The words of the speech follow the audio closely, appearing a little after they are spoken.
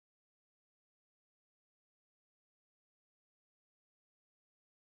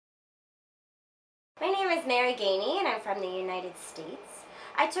My name is Mary Gainey and I'm from the United States.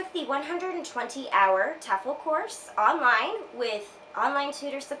 I took the 120-hour TEFL course online with online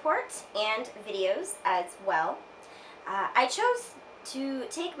tutor support and videos as well. I chose to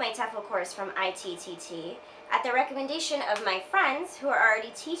take my TEFL course from ITTT at the recommendation of my friends who are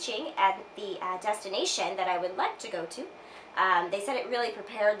already teaching at the destination that I would like to go to. They said it really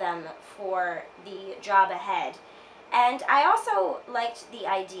prepared them for the job ahead. And I also liked the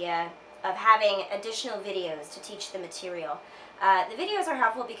idea of having additional videos to teach the material. The videos are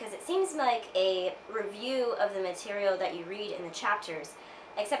helpful because it seems like a review of the material that you read in the chapters,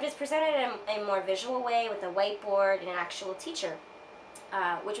 except it's presented in a more visual way with a whiteboard and an actual teacher,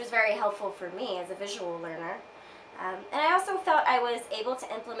 which was very helpful for me as a visual learner. And I also felt I was able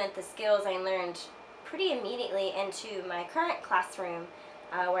to implement the skills I learned pretty immediately into my current classroom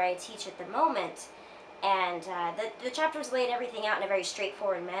where I teach at the moment. And the chapters laid everything out in a very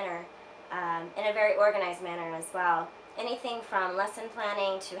straightforward manner, in a very organized manner as well. Anything from lesson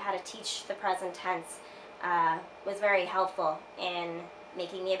planning to how to teach the present tense was very helpful in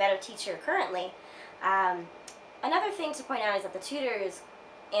making me a better teacher currently. Another thing to point out is that the tutors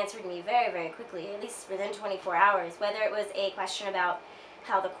answered me very, very quickly, at least within 24 hours, whether it was a question about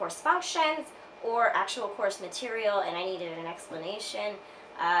how the course functions or actual course material and I needed an explanation.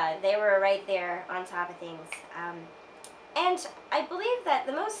 They were right there on top of things. And I believe that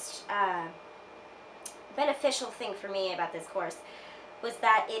the most beneficial thing for me about this course was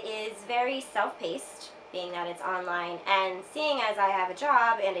that it is very self-paced, being that it's online, and seeing as I have a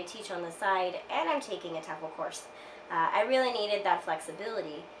job and I teach on the side and I'm taking a TEFL course, I really needed that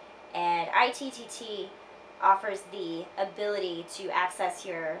flexibility. And ITTT offers the ability to access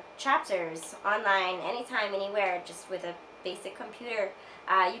your chapters online anytime, anywhere, just with a basic computer.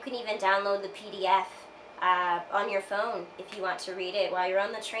 You can even download the PDF on your phone if you want to read it while you're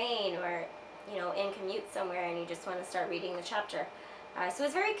on the train or in commute somewhere and you just want to start reading the chapter. So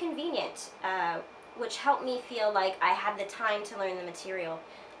it's very convenient, which helped me feel like I had the time to learn the material,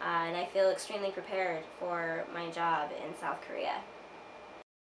 and I feel extremely prepared for my job in South Korea.